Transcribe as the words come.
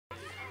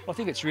I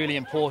think it's really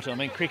important. I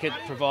mean, cricket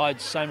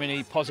provides so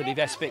many positive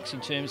aspects in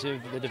terms of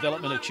the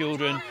development of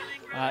children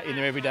in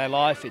their everyday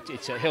life.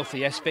 It's a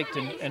healthy aspect,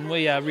 and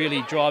we are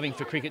really driving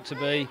for cricket to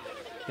be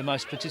the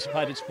most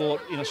participated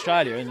sport in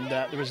Australia,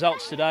 and the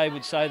results today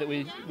would say that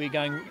we're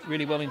going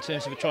really well in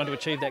terms of trying to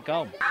achieve that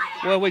goal.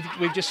 Well,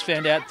 we've just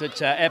found out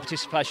that our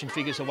participation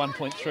figures are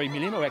 1.3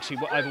 million, or actually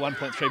over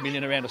 1.3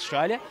 million around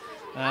Australia.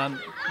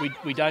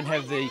 We don't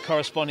have the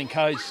corresponding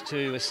codes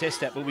to assess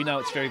that, but we know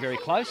it's very, very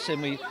close,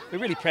 and we're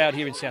really proud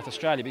here in South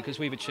Australia because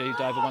we've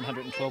achieved over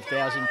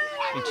 112,000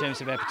 in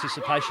terms of our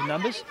participation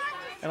numbers.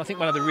 And I think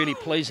one of the really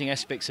pleasing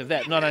aspects of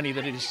that, not only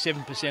that it is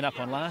 7% up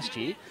on last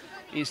year,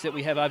 is that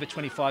we have over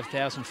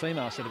 25,000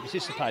 females that are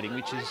participating,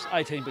 which is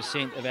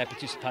 18% of our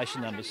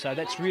participation numbers. So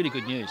that's really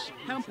good news.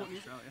 How important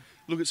is Australia?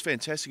 Look, it's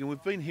fantastic, and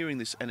we've been hearing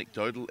this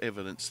anecdotal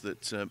evidence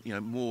that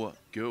more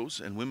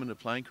girls and women are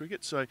playing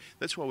cricket. So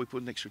that's why we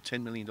put an extra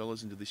 $10 million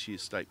into this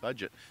year's state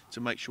budget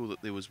to make sure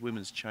that there was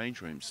women's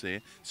change rooms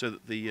there, so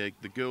that the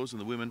girls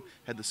and the women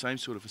had the same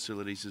sort of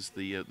facilities as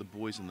the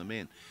boys and the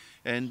men.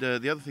 And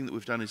the other thing that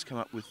we've done is come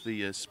up with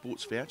the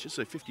sports voucher,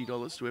 so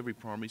 $50 to every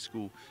primary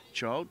school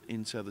child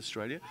in South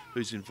Australia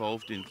who's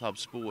involved in club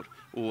sport,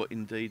 or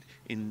indeed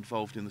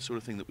involved in the sort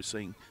of thing that we're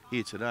seeing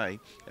here today,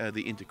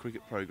 the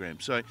inter-cricket program.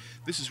 So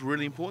this is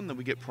really important that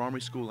we get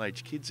primary school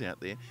age kids out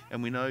there,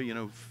 and we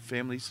know,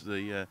 families,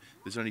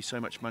 there's only so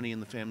much money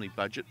in the family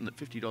budget, and that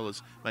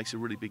 $50 makes a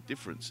really big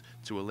difference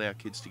to allow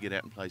kids to get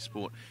out and play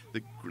sport.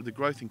 The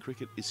growth in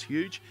cricket is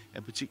huge,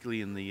 and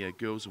particularly in the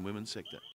girls and women's sector.